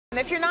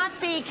If you're not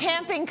the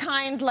camping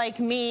kind like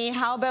me,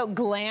 how about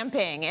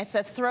glamping? It's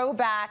a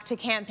throwback to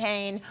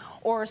campaign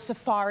or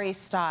safari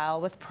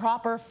style with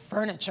proper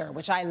furniture,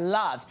 which I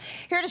love.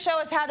 Here to show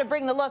us how to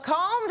bring the look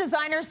home,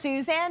 designer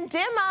Suzanne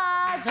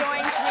Dimma joins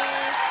me.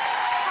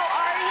 How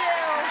are you?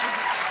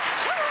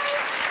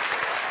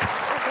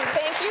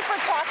 Thank you for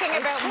talking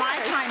about my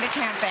kind of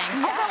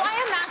camping. Yeah. Although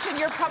I imagine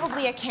you're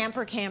probably a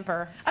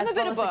camper. I'm a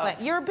bit of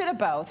both. You're a bit of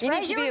both, You right?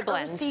 need to You're be a an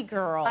blend. earthy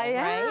girl, I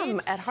am,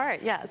 right? at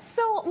heart, yes.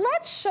 So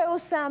let's show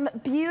some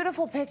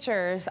beautiful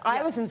pictures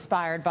I was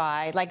inspired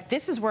by. Like,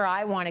 this is where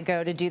I want to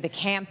go to do the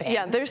camping.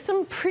 Yeah, there's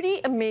some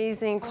pretty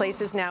amazing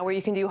places now where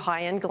you can do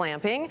high-end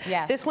glamping.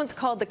 Yes. This one's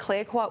called the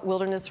Clayoquot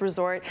Wilderness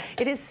Resort.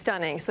 It is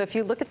stunning. So if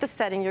you look at the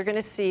setting, you're going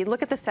to see,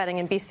 look at the setting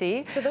in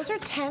BC. So those are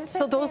tents?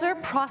 So those are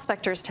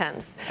prospectors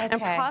tents. Okay.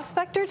 And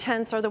prospector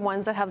tents are the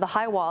ones that have the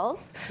high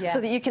walls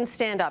so that you can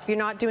stand up. You're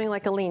not doing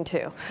like a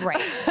lean-to.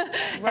 Right.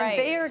 And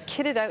they are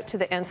kitted out to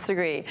the nth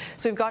degree.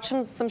 So we've got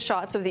some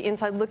shots of the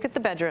inside. Look at the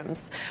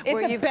bedrooms.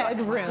 It's a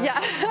bedroom.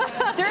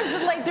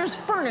 There's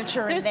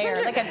furniture in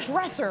there, like a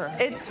dresser.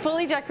 It's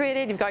fully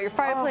decorated. You've got your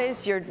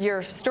fireplace,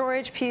 your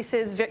storage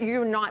pieces.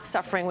 You're not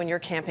suffering when you're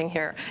camping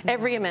here.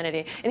 Every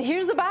amenity. And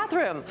here's the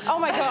bathroom. Oh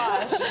my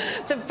gosh.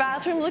 The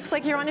bathroom looks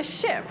like you're on a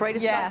ship, right?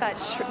 It's got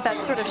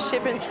that sort of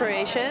ship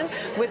inspiration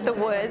with the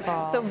wood.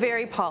 So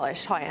very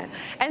polished, high-end.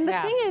 And the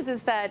thing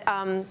is that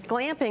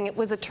glamping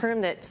was a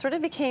term that sort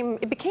of became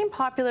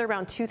popular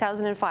around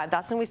 2005.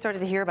 That's when we started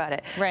to hear about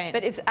it. Right.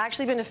 But it's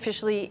actually been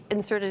officially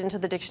inserted into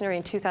the dictionary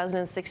in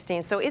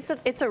 2016. So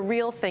it's a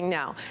real thing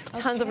now.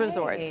 Tons of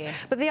resorts.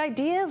 But the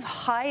idea of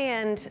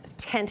high-end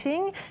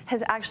tenting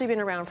has actually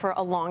been around for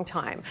a long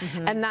time.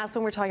 And that's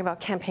when we're talking about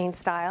campaign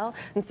style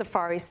and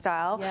safari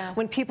style.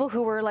 When people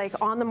who were like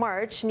on the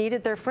march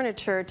needed their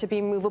furniture to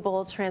be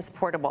movable,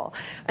 transportable.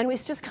 And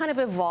it's just kind of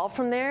evolved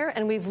from there,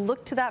 and we've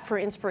looked to that for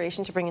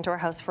inspiration to bring into our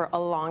house for a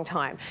long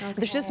time.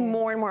 There's just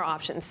more and more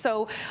options.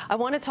 So I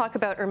want to talk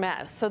about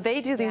Hermes. So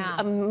they do these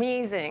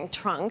amazing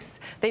trunks.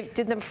 They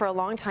did them for a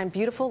long time,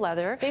 beautiful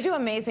leather. They do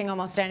amazing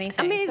almost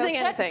anything. Amazing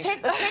anything.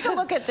 Take a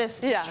look at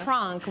this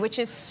trunk, which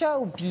is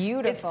so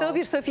beautiful. It's so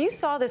beautiful. So if you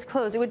saw this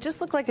closed, it would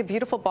just look like a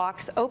beautiful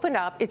box. Opened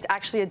up, it's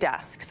actually a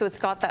desk. So it's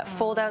got that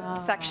fold-out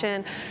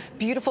section,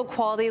 beautiful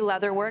quality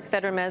leather work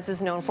that Hermes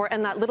is known for,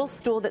 and that little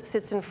stool that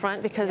sits in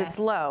front because it's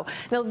low.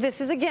 Now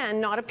this is, again,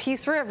 not a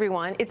piece for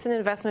everyone. It's an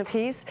investment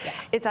piece.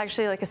 It's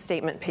actually like a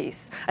statement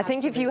piece. I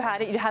think if you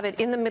had it, you'd have it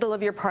in the middle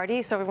of your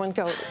party so everyone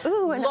go,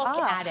 ooh, and look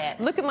at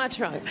it. Look at my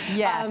trunk.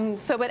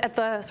 Yes. But at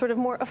the sort of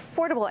more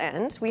affordable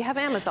end, we have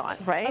Amazon,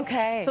 right?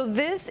 Okay. So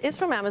this is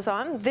from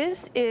Amazon.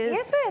 This is...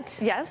 Is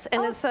it? Yes.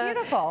 And it's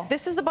beautiful.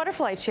 This is the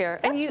butterfly chair.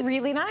 That's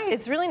really nice.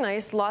 It's really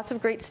nice. Lots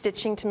of great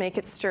stitching to make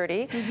it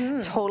sturdy.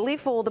 Totally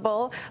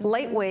foldable,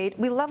 lightweight.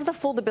 We love the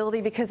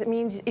foldability because it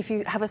means if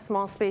you have a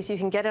small space, you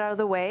can get it out of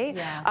the way.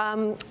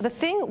 The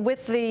thing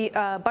with the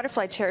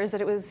butterfly chair is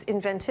that it was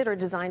invented or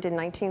designed in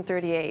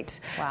 1938.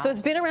 So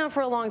it's been around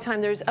for a long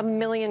time. There's a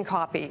million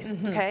copies,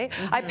 okay?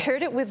 I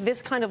paired it with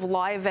this kind of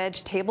live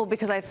edge table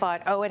because I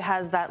thought, oh, it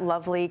has that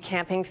lovely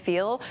camping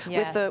feel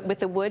with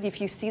the wood.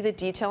 If you see the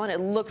detail on it, it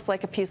looks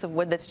like a piece of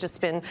wood that's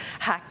just been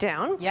hacked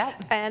down.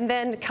 And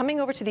then coming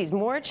over to these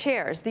more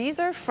chairs. These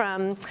are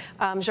from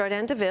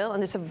Jardin de Ville,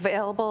 and it's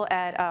available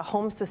at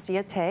Home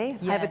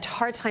Société. I have a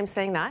hard time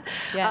saying that.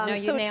 No,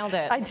 you nailed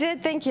it. I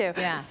did, thank you.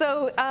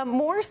 So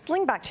more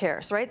slingback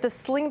chairs, right? The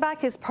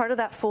slingback is part of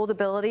that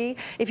foldability.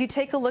 If you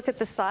take a look at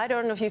the side, I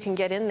don't know if you can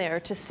get in there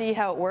to see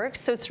how it works.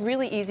 So it's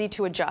really easy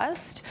to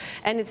adjust,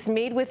 and it's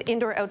made with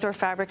indoor-outdoor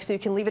fabric, so you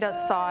can leave it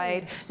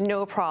outside,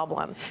 no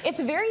problem. It's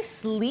very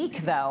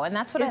sleek, though, and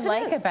that's what I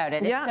like about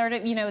it. It's sort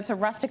of, you know, it's a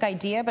rustic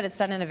idea, but it's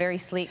done in a very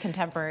sleek,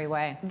 contemporary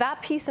way.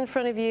 That piece in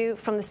front of you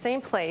from the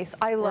same place,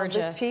 I love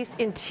this piece,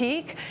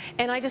 antique,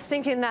 and I just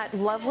think in that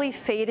lovely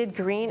faded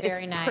green, it's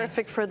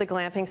perfect for the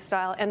glamping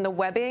style. And the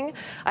webbing,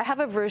 I have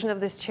a version of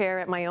this chair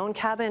at my own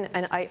cabin,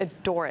 and I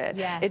adore it.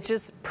 It's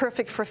just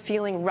perfect for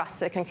feeling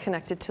rustic and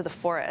connected to the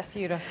forest.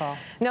 Beautiful.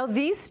 Now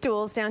these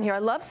stools down here, I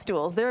love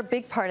stools. They're a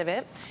big part of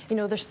it. You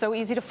know, they're so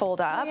easy to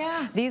fold up.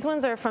 These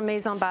ones are from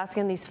Maison Basque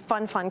in these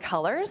fun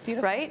colors,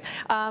 right?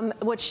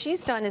 What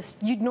she's done is,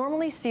 you'd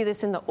normally see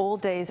this in the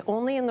old days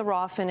only in the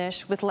raw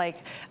finish with like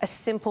a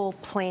simple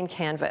plain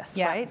canvas,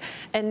 right?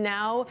 And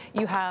now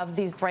you have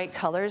these bright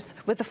colors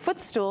with the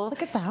footstool.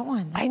 Look at that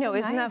one. I know,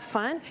 isn't that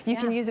fun? You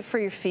can use it for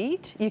your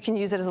feet. You can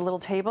use it as a little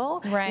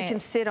table. You can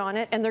sit on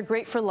it, and they're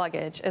great for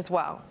luggage as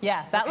well.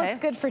 That looks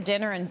good for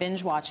dinner and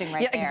binge watching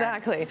right there.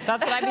 Exactly.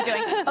 That's what I'd be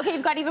doing. Okay,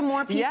 you've got even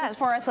more pieces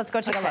for us. Let's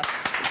go take a look.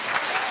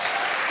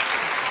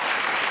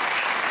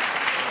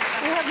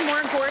 We have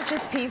more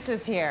gorgeous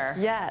pieces here.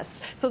 Yes.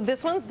 So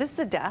this is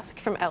a desk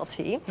from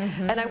LT,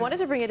 and I wanted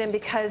to bring it in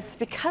because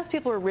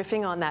people are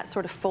riffing on that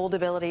sort of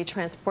foldability,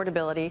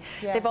 transportability.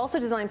 Yes. They've also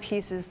designed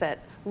pieces that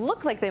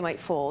look like they might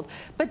fold,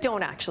 but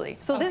don't actually.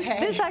 So this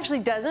actually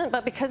doesn't,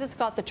 but because it's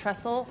got the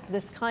trestle,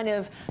 this kind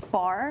of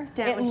bar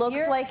down here. It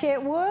looks like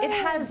it would. It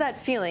has that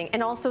feeling.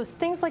 And also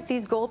things like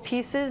these gold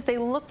pieces, they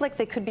look like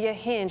they could be a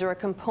hinge or a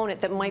component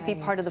that might be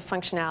part of the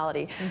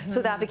functionality.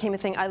 So that became a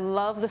thing. I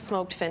love the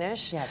smoked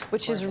finish,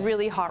 which is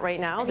really hot right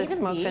now, this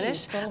smoked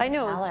finish. I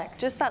know, metallic.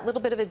 Just that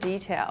little bit of a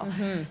detail.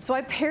 So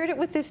I paired it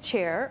with this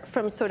chair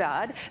from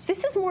Sodad.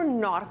 This is more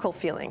nautical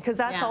feeling, because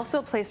that's also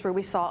a place where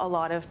we saw a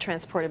lot of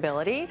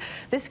transportability.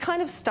 This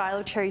kind of style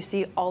of chair you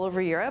see all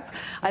over Europe.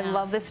 I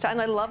love this style,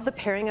 and I love the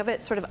pairing of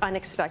it, sort of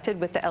unexpected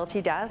with the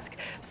LT desk.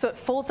 So it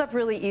folds up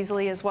really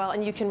easily as well,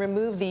 and you can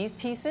remove these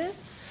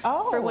pieces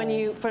for when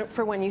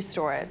you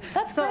store it.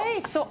 That's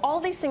great. So all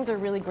these things are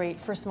really great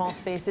for small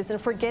spaces, and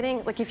for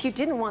getting, like, if you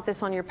didn't want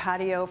this on your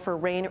patio for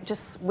rain,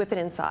 just whip it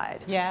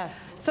inside.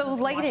 Yes. So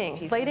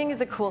lighting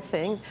is a cool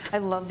thing. I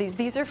love these.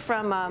 These are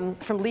from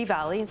Lee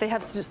Valley. They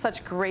have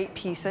such great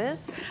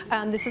pieces.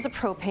 This is a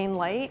propane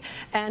light,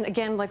 and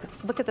again, like,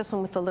 look at this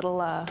one with the little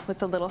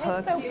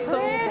hook. So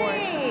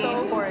gorgeous,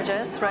 so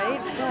gorgeous,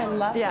 right? Oh, I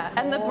love it.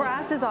 And the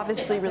brass is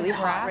obviously really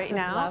hot right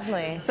now.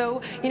 Lovely.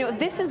 So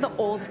this is the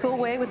old school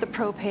way with the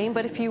propane,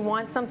 but if you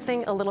want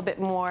something a little bit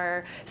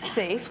more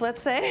safe,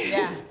 let's say,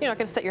 you're not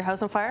going to set your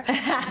house on fire.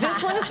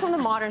 This one is from the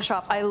Modern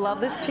Shop. I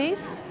love this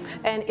piece,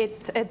 and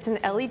it's an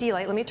LED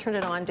light. Let me turn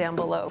it on down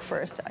below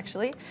first,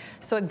 actually.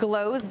 So it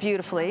glows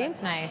beautifully.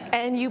 That's nice.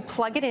 And you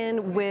plug it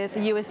in with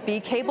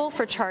USB cable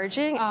for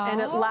charging,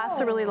 and it lasts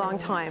a really long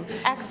time.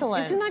 Excellent.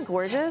 Isn't that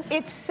gorgeous?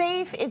 It's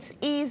safe, it's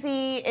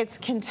easy, it's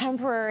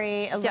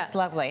contemporary, it looks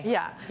lovely.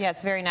 Yeah,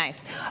 it's very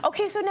nice.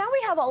 Okay, so now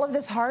we have all of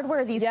this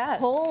hardware, these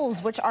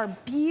pulls, which are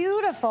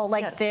beautiful,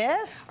 like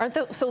this. Aren't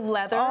they? So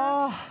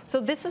leather.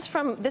 So this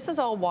is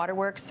all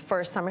Waterworks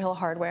for Summerhill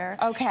Hardware.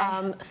 Okay.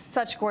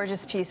 Such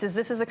gorgeous pieces.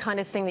 This is the kind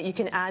of thing that you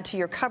can add to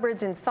your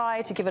cupboards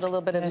inside to give it a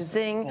little bit of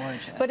zing.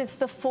 Gorgeous. But it's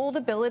the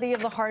foldability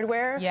of the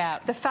hardware. Yeah.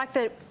 The fact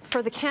that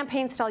for the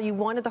campaign style, you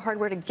wanted the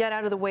hardware to get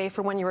out of the way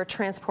for when you were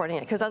transporting it,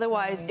 because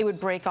otherwise it would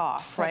break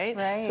off, right?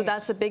 That's right. So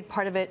that's a big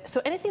part of it.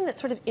 So anything that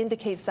sort of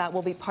indicates that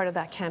will be part of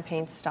that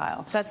campaign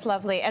style. That's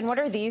lovely. And what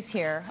are these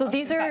here? So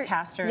these are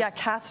casters. Yeah,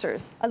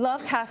 casters. I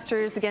love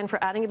casters, again,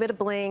 for adding a bit of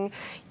bling.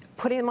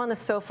 Putting them on the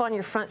sofa on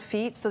your front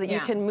feet so that you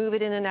can move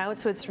it in and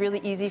out, so it's really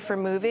easy for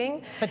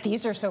moving. But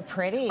these are so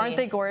pretty. Aren't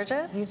they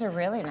gorgeous? These are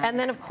really nice. And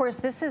then, of course,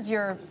 this is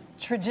your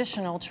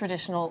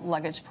traditional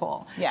luggage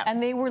pull. Yeah.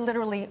 And they were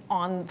literally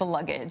on the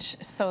luggage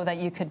so that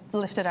you could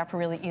lift it up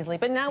really easily.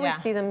 But now we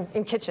see them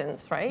in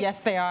kitchens, right? Yes,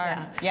 they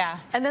are. Yeah.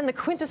 And then the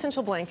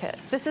quintessential blanket.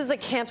 This is the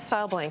camp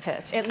style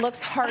blanket. It looks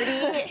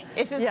hardy.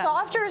 Is it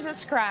soft or is it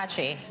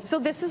scratchy? So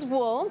this is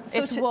wool.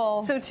 So it's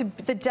wool. So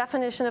the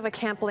definition of a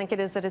camp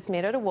blanket is that it's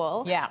made out of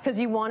wool. Yeah. Because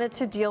you want it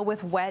to deal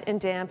with wet and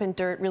damp and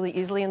dirt really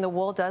easily, and the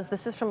wool does.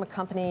 This is from a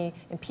company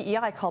in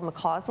PEI called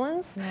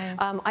McCausland's.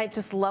 Nice. I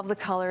just love the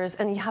colors,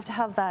 and you have to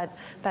have that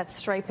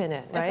stripe in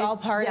it, right? It's all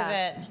part of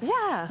it.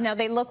 Yeah. Now,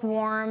 they look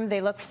warm,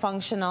 they look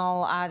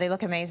functional, they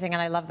look amazing,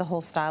 and I love the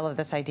whole style of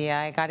this idea.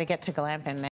 I got to get to glamping.